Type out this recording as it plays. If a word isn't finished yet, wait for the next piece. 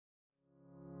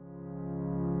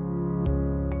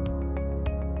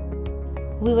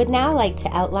We would now like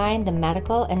to outline the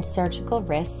medical and surgical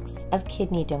risks of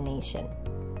kidney donation.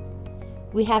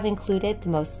 We have included the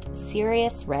most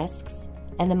serious risks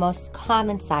and the most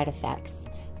common side effects,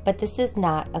 but this is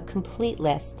not a complete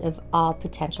list of all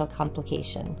potential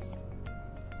complications.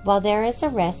 While there is a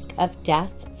risk of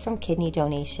death from kidney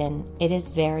donation, it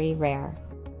is very rare.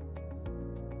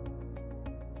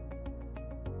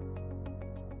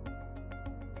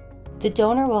 The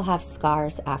donor will have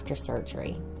scars after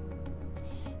surgery.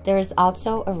 There is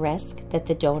also a risk that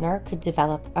the donor could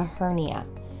develop a hernia,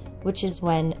 which is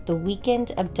when the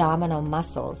weakened abdominal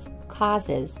muscles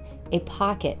causes a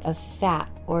pocket of fat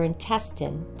or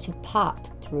intestine to pop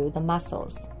through the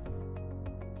muscles.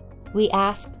 We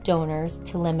ask donors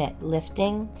to limit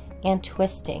lifting and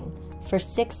twisting for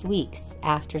 6 weeks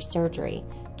after surgery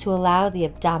to allow the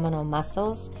abdominal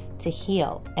muscles to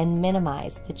heal and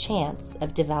minimize the chance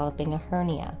of developing a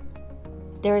hernia.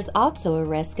 There is also a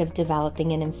risk of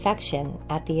developing an infection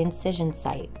at the incision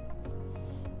site.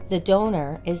 The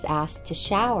donor is asked to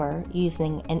shower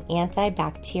using an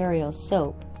antibacterial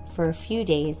soap for a few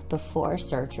days before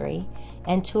surgery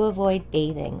and to avoid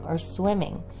bathing or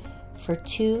swimming for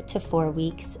 2 to 4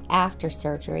 weeks after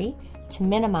surgery to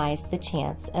minimize the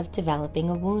chance of developing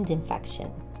a wound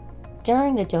infection.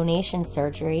 During the donation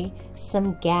surgery,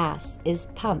 some gas is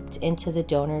pumped into the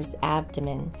donor's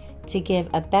abdomen to give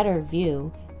a better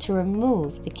view to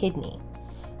remove the kidney.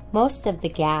 Most of the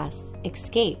gas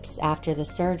escapes after the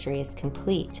surgery is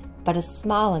complete, but a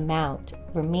small amount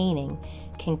remaining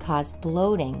can cause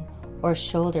bloating or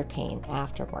shoulder pain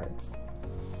afterwards.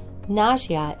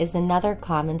 Nausea is another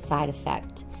common side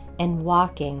effect, and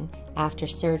walking after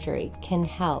surgery can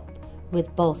help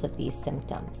with both of these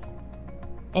symptoms.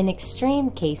 In extreme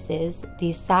cases,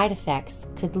 these side effects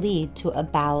could lead to a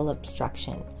bowel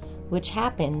obstruction, which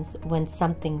happens when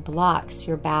something blocks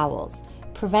your bowels,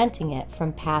 preventing it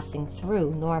from passing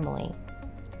through normally.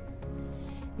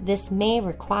 This may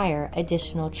require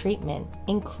additional treatment,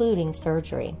 including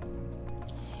surgery.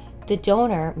 The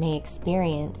donor may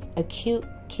experience acute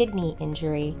kidney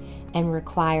injury and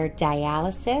require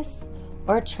dialysis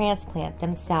or transplant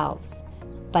themselves,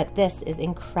 but this is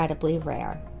incredibly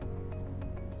rare.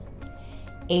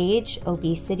 Age,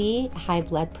 obesity, high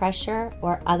blood pressure,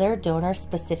 or other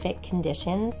donor-specific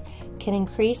conditions can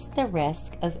increase the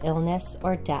risk of illness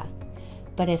or death,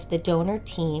 but if the donor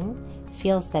team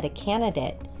feels that a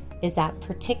candidate is at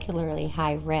particularly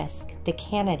high risk, the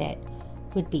candidate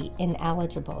would be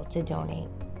ineligible to donate.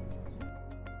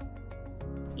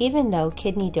 Even though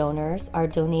kidney donors are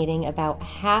donating about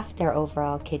half their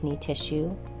overall kidney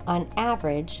tissue, on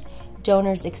average,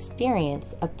 donors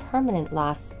experience a permanent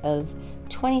loss of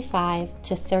 25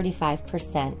 to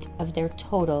 35% of their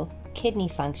total kidney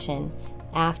function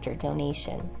after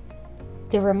donation.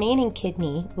 The remaining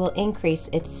kidney will increase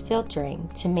its filtering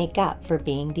to make up for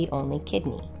being the only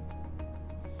kidney.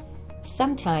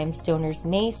 Sometimes donors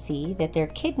may see that their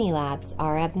kidney labs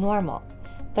are abnormal,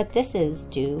 but this is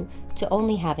due to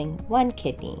only having one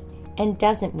kidney and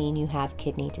doesn't mean you have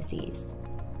kidney disease.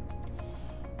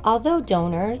 Although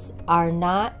donors are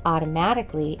not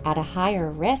automatically at a higher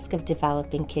risk of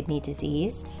developing kidney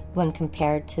disease when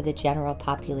compared to the general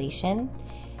population,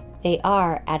 they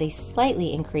are at a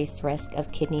slightly increased risk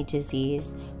of kidney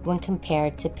disease when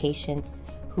compared to patients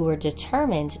who were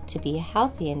determined to be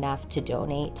healthy enough to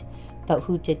donate, but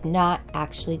who did not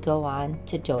actually go on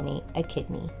to donate a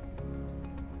kidney.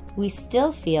 We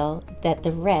still feel that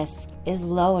the risk is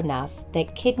low enough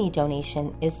that kidney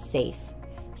donation is safe.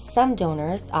 Some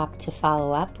donors opt to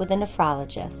follow up with a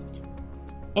nephrologist.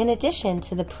 In addition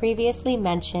to the previously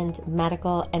mentioned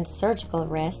medical and surgical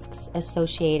risks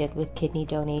associated with kidney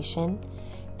donation,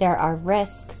 there are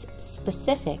risks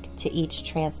specific to each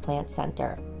transplant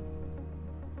center.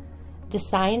 The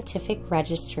Scientific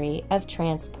Registry of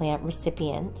Transplant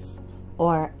Recipients,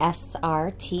 or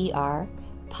SRTR,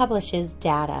 publishes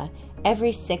data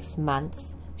every 6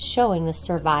 months showing the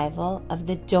survival of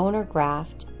the donor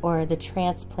graft or the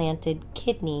transplanted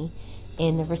kidney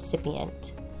in the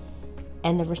recipient,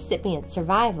 and the recipient's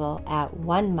survival at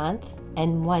 1 month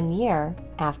and 1 year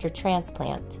after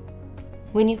transplant.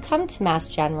 When you come to Mass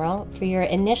General for your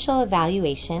initial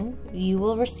evaluation, you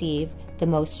will receive the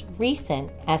most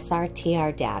recent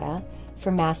SRTR data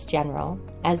for Mass General,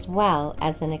 as well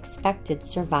as an expected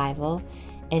survival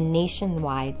and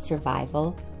nationwide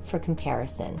survival for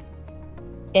comparison.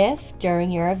 If,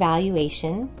 during your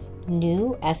evaluation,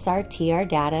 new SRTR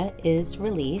data is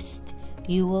released,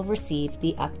 you will receive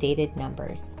the updated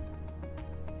numbers.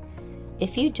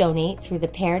 If you donate through the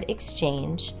paired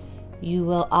exchange, you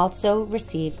will also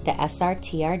receive the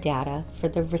SRTR data for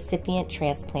the recipient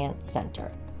transplant center.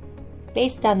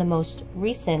 Based on the most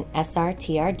recent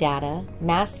SRTR data,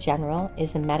 Mass General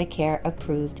is a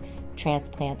Medicare-approved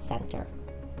transplant center.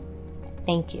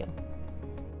 Thank you.